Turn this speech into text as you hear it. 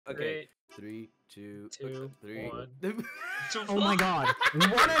Okay. 3, 2, 3. 1. Oh my god.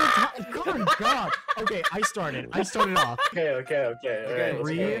 One at a time. Good god. Okay, I started off.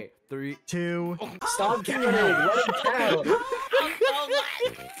 Okay. 3, 2. Stop counting. Let him count.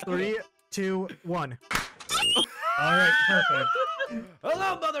 3, 2, 1. Alright, perfect.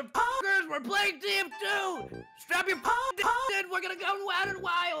 Hello, motherfuckers! We're playing TF2! Strap your in, we're gonna go wild and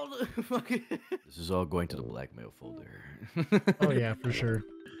wild! This is all going to the blackmail folder. Oh yeah, for sure.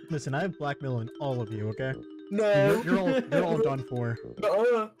 Listen, I have blackmail in all of you, okay? No. You're all done for.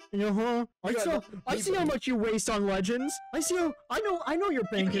 Uh-huh. I see how much you waste on legends. I know you're You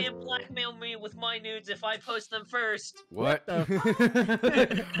banking. can't blackmail me with my nudes if I post them first. What?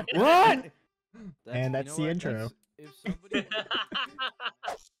 the- What? And that's the intro. If somebody...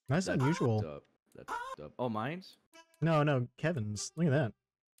 That's unusual. That's up. Oh, mine's? No, Kevin's. Look at that.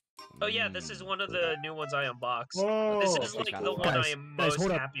 Oh yeah, this is one of the new ones I unboxed. Whoa. This is like the one I am most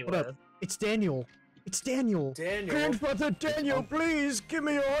hold happy up. with. It's Daniel. Grandfather Daniel, please give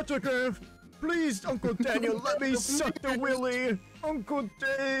me your autograph. Please, Uncle Daniel, let me suck the willy. Uncle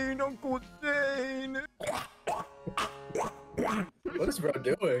Dane. What is bro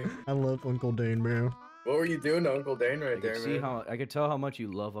doing? I love Uncle Dane, bro. What were you doing to Uncle Dane right there, man? I could tell how much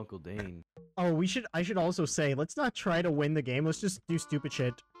you love Uncle Dane. Oh, I should also say, let's not try to win the game. Let's just do stupid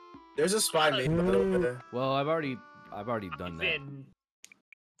shit. There's a spy meme. Well, I've already done that. Been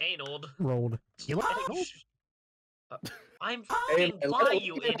anal. Rolled. You like anal? I'm fucking by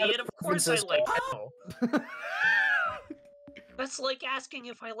you, idiot. Of course I like anal. That's like asking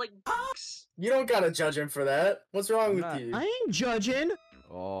if I like books. You don't gotta judge him for that. What's wrong with you? I ain't judging.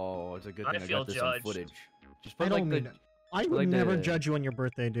 Oh, it's a good thing I feel got this on judged. footage. Just I put don't mean it. I would never the... judge you on your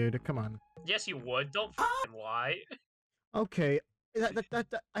birthday, dude. Come on. Yes, you would. Don't fucking lie. Okay,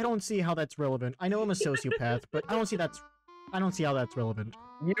 I don't see how that's relevant. I know I'm a sociopath, but I don't see how that's relevant.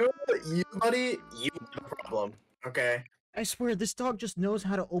 You buddy, you have a problem. Okay. I swear, this dog just knows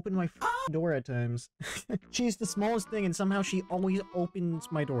how to open my door at times. She's the smallest thing, and somehow she always opens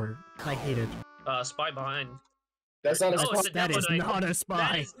my door. I hate it. Spy behind. That's not a Oh, spy. it's a That is Demonite. not a spy.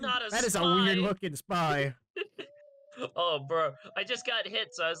 That is not a That is spy. a weird-looking spy. Oh, bro. I just got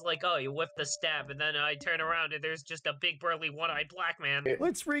hit, so I was like, oh, you whiffed the stab, and then I turn around, and there's just a big, burly, one-eyed black man.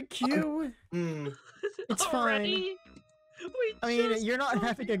 Let's re-queue. It's Already? I mean, you're not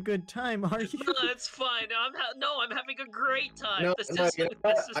having a good time, are you? No, it's fine. I'm having a great time. No, This no, is, you know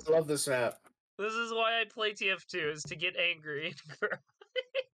what? this is I love this map. this is why I play TF2, is to get angry.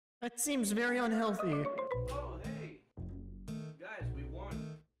 That seems very unhealthy. Oh, hey, guys, we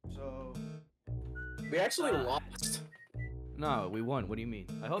won. So We actually lost. no, we won. What do you mean?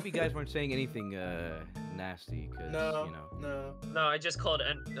 I hope you guys weren't saying anything nasty, cause No, you know. no. No, I just called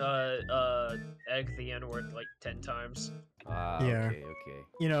egg the N-word like 10 times. Yeah. Okay.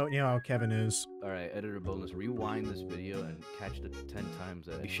 You know how Kevin is. All right, editor bonus. Rewind this video and catch the 10 times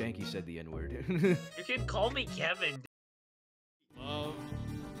that Shanky said the N-word. You can call me Kevin. Love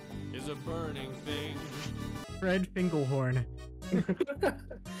is a burning thing. Fred Fingelhorn.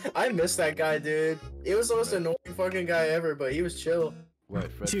 I miss that guy, dude. He was the most annoying fucking guy ever, but he was chill. What,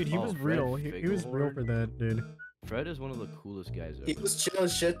 Fred? Dude, he oh, was Fred real. He was real Finkelhorn? for that, dude. Fred is one of the coolest guys ever. He was chill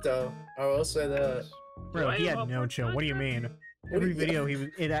as shit, though. I will say that. Bro, I he have had no upward chill. What do you mean? Every video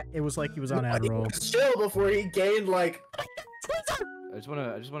it was like he was on He Adderall. was chill before he gained like. I just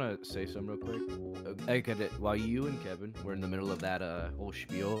wanna say something real quick. Okay, while you and Kevin were in the middle of that whole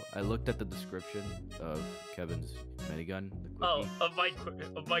spiel, I looked at the description of Kevin's minigun, the quickie. Oh,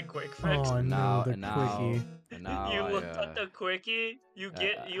 of my quick fix. Oh no, the and now, quickie. and now You looked at the quickie?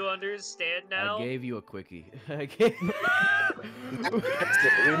 You understand I now? gave you a quickie. I gave... Ladies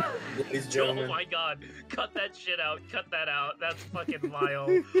and Oh gentlemen. my god, cut that shit out, cut that out, that's fucking vile.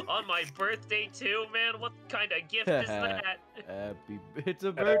 On my birthday too, man, what kind of gift is that? It's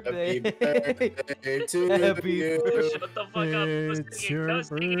a birthday. Happy birthday to Happy you. Shut the fuck up, It's your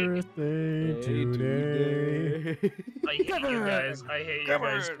birthday today. I hate you guys, I hate you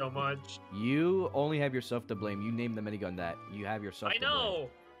guys so much. You only have yourself to blame. You named the minigun that. You have yourself I to blame. know,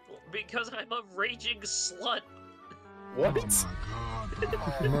 because I'm a raging slut. What?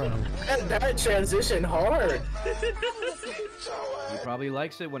 Bro. That transition hard. He probably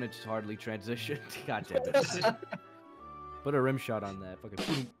likes it when it's hardly transitioned. God damn it. Put a rim shot on that.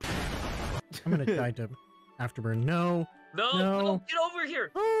 Fucking. I'm gonna die to Afterburn. No. No, get over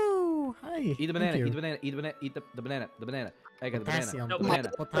here. Oh, hi. Eat the banana. Eat the banana. Eat the banana. Eat the banana. The banana. I got the banana. Potassium. The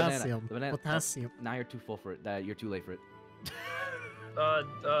banana. Potassium. The banana. Potassium. Oh, now you're too full for it. You're too late for it.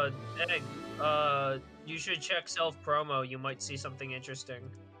 Egg, you should check self-promo, you might see something interesting.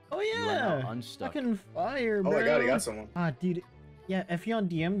 Oh You are yeah. now unstuck. Fucking fire, Oh bro. my god, he got someone. Ah, dude. Yeah, Effion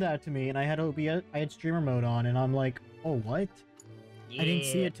DM'd that to me, and I had streamer mode on, and I'm like, oh, what? Yeah. I didn't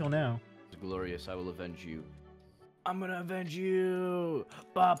see it till now. It's glorious. I will avenge you. I'm gonna avenge you.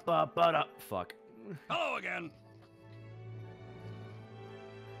 Ba ba ba da. Fuck. Hello again.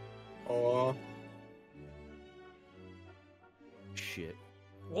 Aw. Shit.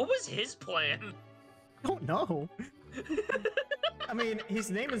 What was his plan? I don't know. I mean, his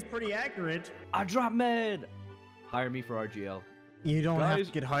name is pretty accurate. I drop med. Hire me for RGL. You don't have Guys-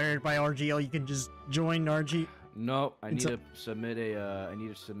 to get hired by RGL. You can just join RG. No, I need It's a- to submit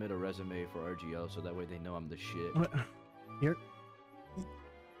a resume for RGL so that way they know I'm the shit. What?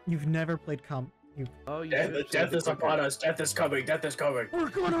 You've never played Oh, you Death, should've death said is it upon quicker. us. Death is coming. Death is coming. We're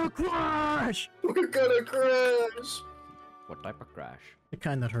gonna crash! We're gonna crash. What type of crash? The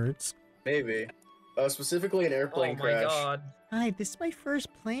kind that hurts. Maybe. Specifically an Oh airplane my crash. god. Hi, this is my first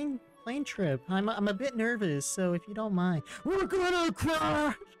plane trip. I'm a bit nervous, so if you don't mind, we're gonna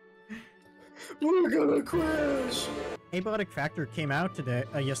crash. We're gonna crash. Abiotic Factor came out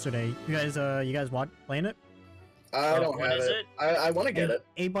yesterday. You guys playing it? I don't what have is it. I want to get it.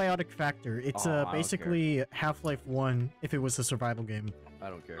 Abiotic Factor. It's Oh, I don't basically Half-Life 1 if it was a survival game. I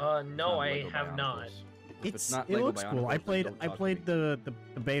don't care. No, It's not I Lego have not. Bionicles. If It Lego looks cool. Bionicles, I then played don't talk to me.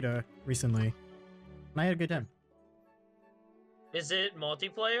 the beta recently, and I had a good time. Is it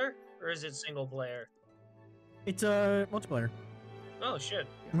multiplayer or is it single player? It's multiplayer. Oh shit.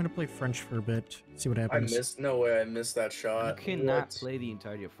 I'm gonna play French for a bit, see what I happens. missed. No way. I missed that You shot. cannot What? play the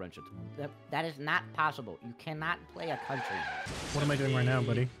entirety of French. That is not possible. You cannot play a country. What am I doing right now,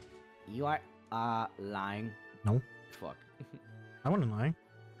 buddy? You are Lying. No. Fuck. I wouldn't lie. You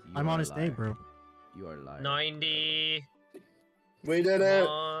I'm are a honest day, liar. bro. You are a liar. 90. We did it.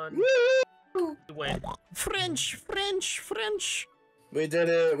 One. Woo! Win. French. We did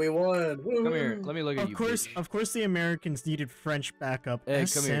it. We won. Come here. Woo! Let me look at you. bitch. Of course, the Americans needed French backup. Hey,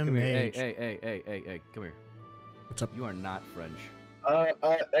 come here. Come here. Hey, SMH. hey, come here. What's up? You are not French.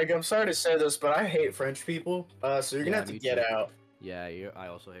 Egg, I'm sorry to say this, but I hate French people. So you're gonna Yeah, have to me get too. out. Yeah, I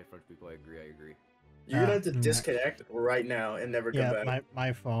also hate French people. I agree. You're gonna have to Mm. disconnect right now and never come Yeah, back.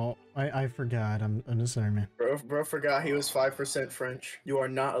 my fault. I forgot. I'm sorry, man. Bro forgot he was 5% French. You are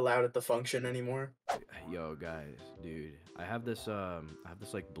not allowed at the function anymore. Yo, guys, dude, I have this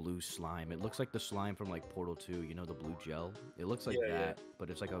like blue slime. It looks like the slime from like Portal 2. You know, the blue gel. It looks like Yeah, yeah. that, but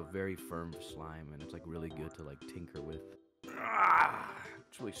it's like a very firm slime, and it's like really good to like tinker with.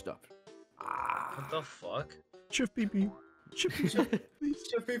 It's really stuffed. What the fuck? Chef BB. Chef BB, please.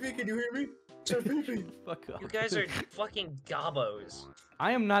 Chef PP, can you hear me? Chef PP. Fuck off. You guys are fucking gobos.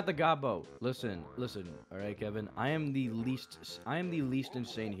 I am not the gobbo. Listen. All right, Kevin. I am the least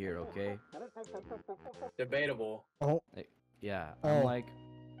insane here. Okay. Debatable. Oh, Yeah. Oh. I'm like.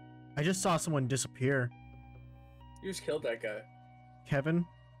 I just saw someone disappear. You just killed that guy. Kevin,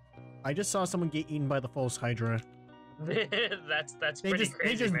 I just saw someone get eaten by the false Hydra. that's They pretty just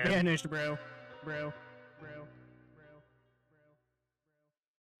crazy, man. vanished, bro.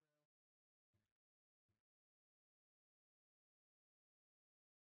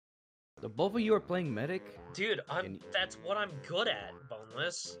 The both of you are playing medic. Dude, And- that's what I'm good at,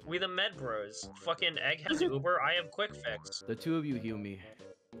 Boneless. We the med bros. Fucking Egg has Uber, I have quick fix. The two of you heal me.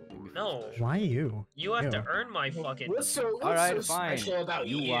 Make me feel No. special. Why you? You have to Ew. earn my fucking What's so All right, so fine. special about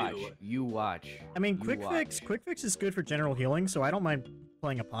You watch. You watch. I mean, You quick watch. fix is good for general healing, so I don't mind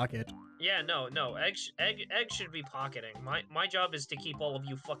playing a pocket. Yeah, no. Egg should be pocketing. My job is to keep all of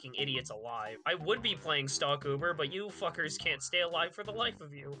you fucking idiots alive. I would be playing stock Uber, but you fuckers can't stay alive for the life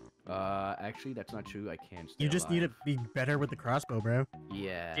of you. Actually, that's not true. I can't stay You just need to alive. be better with the crossbow, bro.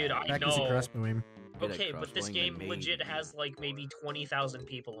 Yeah. Dude, I Practice the know. crossbow aim. Good at Okay, but this crossbowing game than me. legit has like maybe 20,000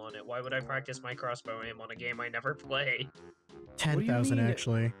 people on it. Why would I practice my crossbow aim on a game I never play? 10,000 mean?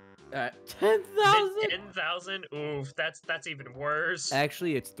 actually. 10,000. 10,000? Oof, that's even worse.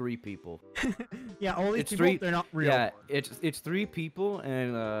 Actually, it's 3 people. Yeah, all these It's people, 3. they're not real. Yeah, it's 3 people,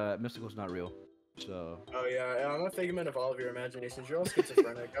 and Mystical's not real. So. Oh yeah, I'm a figment of all of your imaginations. You're all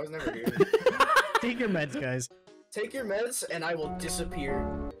schizophrenic. I was never here. Take your meds, guys. Take your meds, and I will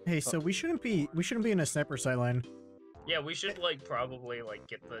disappear. Hey, so we shouldn't be in a sniper sideline. Yeah, we should like probably like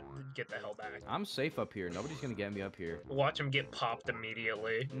get the hell back. I'm safe up here. Nobody's gonna get me up here. Watch him get popped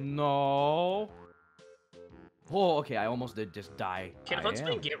immediately. No. Oh, okay. I almost did just die. Can I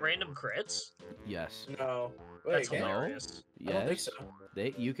Huntsman am. get random crits? Yes. No. Wait, That's can I? hilarious. I don't think Yes. so.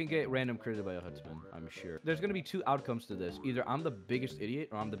 You can get random critted by a huntsman, I'm sure. There's gonna be 2 outcomes to this. Either I'm the biggest idiot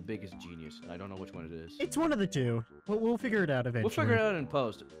or I'm the biggest genius. And I don't know which one it is. It's one of the two. We'll figure it out eventually. We'll figure it out in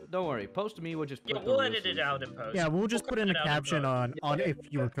post. Don't worry. Post to me. We'll just. Yeah, put the we'll real edit it out in solution. post. Yeah, we'll just put in a cut it out in caption post. on if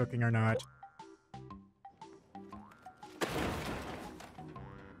you were cooking or not.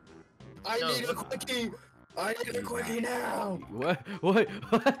 I No, need a quickie. I need a quickie now. What?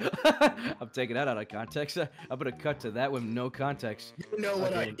 I'm taking that out of context. I'm gonna cut to that with no context. You know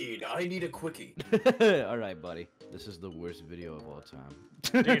what I Okay. need. I need a quickie. All right, buddy. This is the worst video of all time.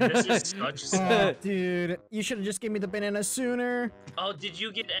 Dude, this is such. Oh, dude, you should have just given me the banana sooner. Oh, did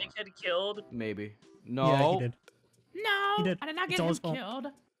you get Egghead killed? Maybe. No. Yeah, he did. No, He did. I did not It's get all him his fault. killed.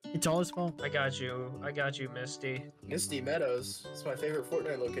 It's all his fault. I got you, Misty. Misty Meadows. It's my favorite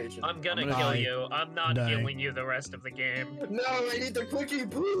Fortnite location. I'm gonna gonna kill die. you. I'm not Die. killing you the rest of the game. No, I need the quickie,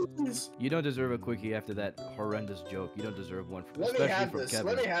 please. You don't deserve a quickie after that horrendous joke. You don't deserve one, Let me especially have from this. Kevin.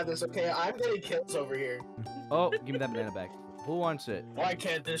 Let me have this, okay? I'm getting kills over here. Oh, give me that banana back. Who wants it? Why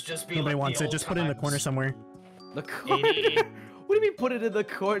can't this just be Nobody like wants the it. Just put it in the corner times? somewhere. The corner. What do you mean put it in the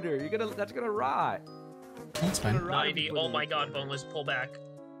corner? You're gonna. That's gonna rot. That's fine. Gonna rot if 90. you put it Oh in my the god, corner. Boneless, pull back.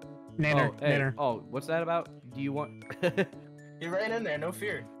 Nanner, Oh, hey. nanner. Oh, what's that about? Do you want? You're right in there, no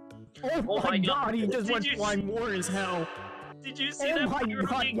fear. Oh my my God. god, he just Did went you flying more as hell. Did you see Oh that? my pyro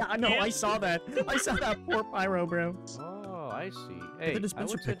god, being yeah, no, I camped? saw that. I saw that poor pyro, bro. Oh, I see. Look Hey, at the I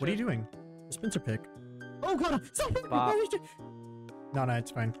dispenser would pick. What are you suggest- doing? Dispenser pick. Oh god, stop it! Pop. No, no,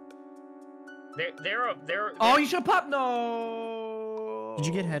 it's fine. They're. Oh, you should pop. No. Did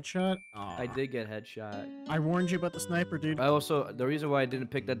you get headshot? I did get headshot. I warned you about the sniper, dude. I also, the reason why I didn't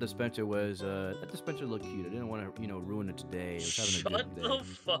pick that dispenser was that dispenser looked cute. I didn't want to, ruin its day. I was having a Shut good the day.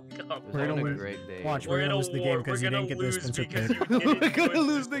 fuck up. I was We're having gonna a lose- great day. Watch, We're we're in gonna a lose the war. game because We're you gonna didn't get the lose dispenser because pick. you didn't We're do gonna it.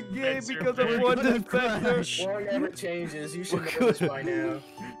 lose the game Dispenser because of pick. one We're gonna dispenser. crash. War never changes. You should know this by now.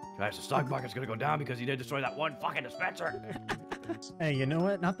 Guys, the stock market's gonna go down because you did destroy that one fucking dispenser. Hey, you know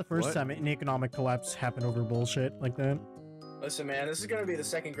what? Not the first What? time an economic collapse happened over bullshit like that. Listen, man, this is gonna be the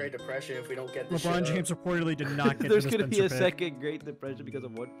second Great Depression if we don't get this LeBron shit James reportedly did not get There's the gonna be a dispenser pick. second Great Depression because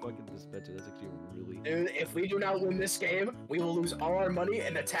of one fucking dispenser. That's actually really. up. Dude, if we do not win this game, we will lose all our money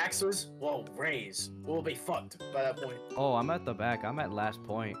and the taxes will raise. We'll be fucked by that point. Oh, I'm at the back. I'm at last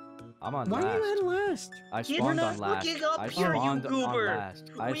point. I'm on Why last. are you at last? I You're spawned not on last. looking up I here, you spawned on goober.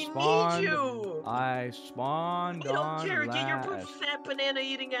 last. I We spawned. need you. I spawned We don't on care. Get your last. fat banana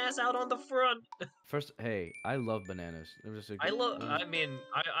eating ass out on the front. First, hey, I love bananas. It was just a- I love. I mean,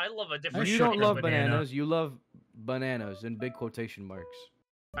 I love a different. You sure don't kind of love banana. bananas. You love bananas in big quotation marks.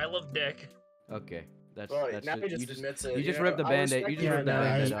 I love dick. Okay, that's Well, that's now it. he just admits it. you just know, ripped the I Band-Aid. respect You just Yeah, ripped the no,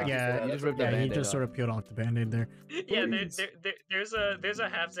 Band-Aid I- off. yeah, You just ripped the Yeah, he Band-Aid just off. sort of peeled off the band-aid there. Yeah, Please. there's a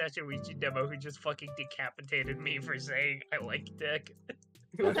half Satuichi demo who just fucking decapitated me for saying I like dick.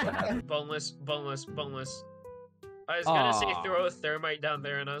 boneless. I was gonna say Aw. throw a thermite down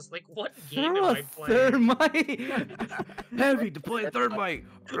there, and I was like, what game Throw am a I playing? thermite. Heavy deploy a thermite.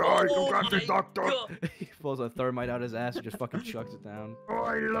 Right, Oh you got this, my doctor. God. He pulls a thermite out his ass and just fucking chucks it down. Oh,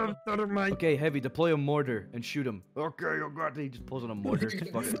 I love thermite. Okay, Heavy, deploy a mortar and shoot him. Okay, you got it. He just pulls on a mortar.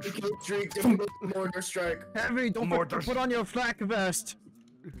 Fucking Drink the mortar strike. Heavy, don't forget to Mortars. put on your flak vest.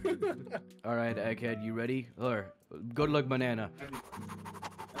 All right, Egghead, you ready? Or good luck, banana.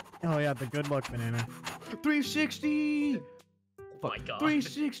 Oh yeah, the good luck banana. 360. Oh my god.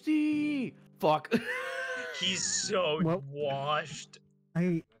 360. Fuck. He's so Well- washed.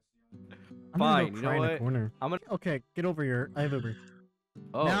 I'm Fine, gonna you go know cry in a what? corner. I'm gonna- Okay, get over here. I have Uber.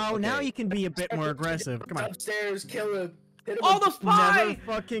 Oh, now okay. you can be a bit more aggressive. Come on. Upstairs, kill him. Hit him Oh, with- the spy! Never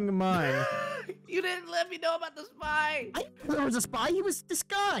fucking mind. You didn't let me know about the spy. There was a spy. He was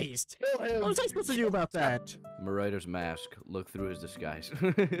disguised. Kill him. What was I supposed to do about that? Marauder's mask. Look through his disguise.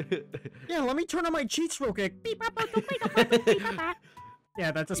 Yeah, let me turn on my cheats real quick. Beep, bop, bop, beep, bop, bop, beep, bop, bop.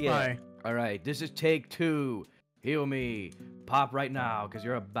 Yeah, that's a spy. All right, this is take 2. Heal me. Pop right now, because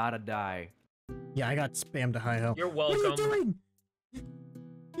you're about to die. Yeah, I got spammed to high hell. You're What are you welcome. doing?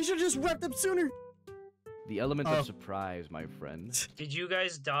 You should have just wrapped up sooner. The element Oh. of surprise, my friend. Did you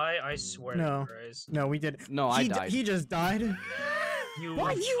guys die? I swear No. to Christ. No, we did. No, I He died. He just died. You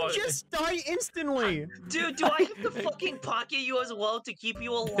Why you fuck- just die instantly? Dude, do I have to fucking pocket you as well to keep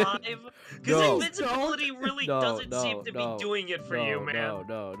you alive? Because No. invincibility really No, doesn't seem no, to no, be doing it for no, you, man.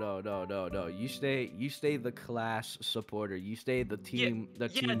 No. You stay the class supporter. You stay the team, Yeah,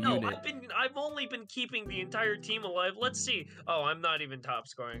 team no, unit. I've only been keeping the entire team alive. Let's see. Oh, I'm not even top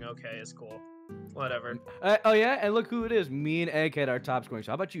scoring. Okay, it's cool. Whatever. Oh yeah, and look who it is. Me and Egghead are top scoring.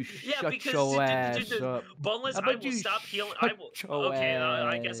 So how about you Yeah, shut because your ass dude, up? Boneless, How I about will you stop healing. shut I will. your Okay,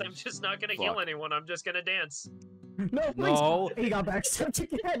 I guess I'm ass? just not gonna heal Fuck. anyone. I'm just gonna dance. No, please. No. He got backstabbed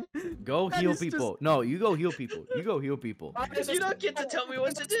again. Go That heal is just- people. No, you go heal people. You go heal people. You don't get to tell me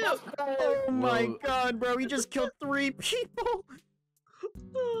what to do. Oh my Whoa. god, bro. He just killed 3 people.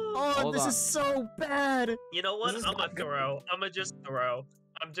 Oh, Hold this on. is so bad. You know what? This is I'm gonna not good. throw. I'm gonna just throw.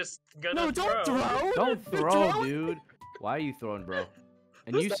 I'm just gonna No, don't throw. Don't throw, Throw. dude. Why are you throwing, bro?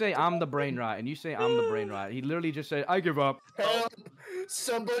 And you say I'm the brain rot, and you say I'm the brain rot. He literally just said, I give up. Help!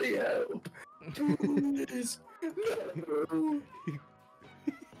 Somebody help! Please! No!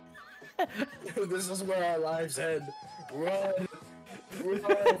 This is where our lives end. Run!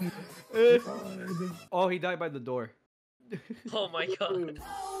 Run! Run! Oh, he died by the door. Oh my god.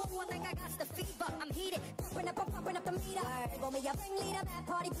 I think I got the fever. I'm heated. Pumping up the meter. Roll me a ring leader, bad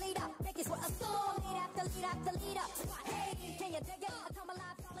party bleeder. Make this what a storm. Lead after lead after leader. Hey, can you dig it? I come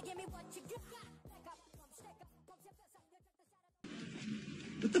alive, fella, give me what you got. Back up, come stick up, pump your fist up.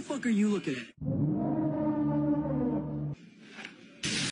 What the fuck are you looking at?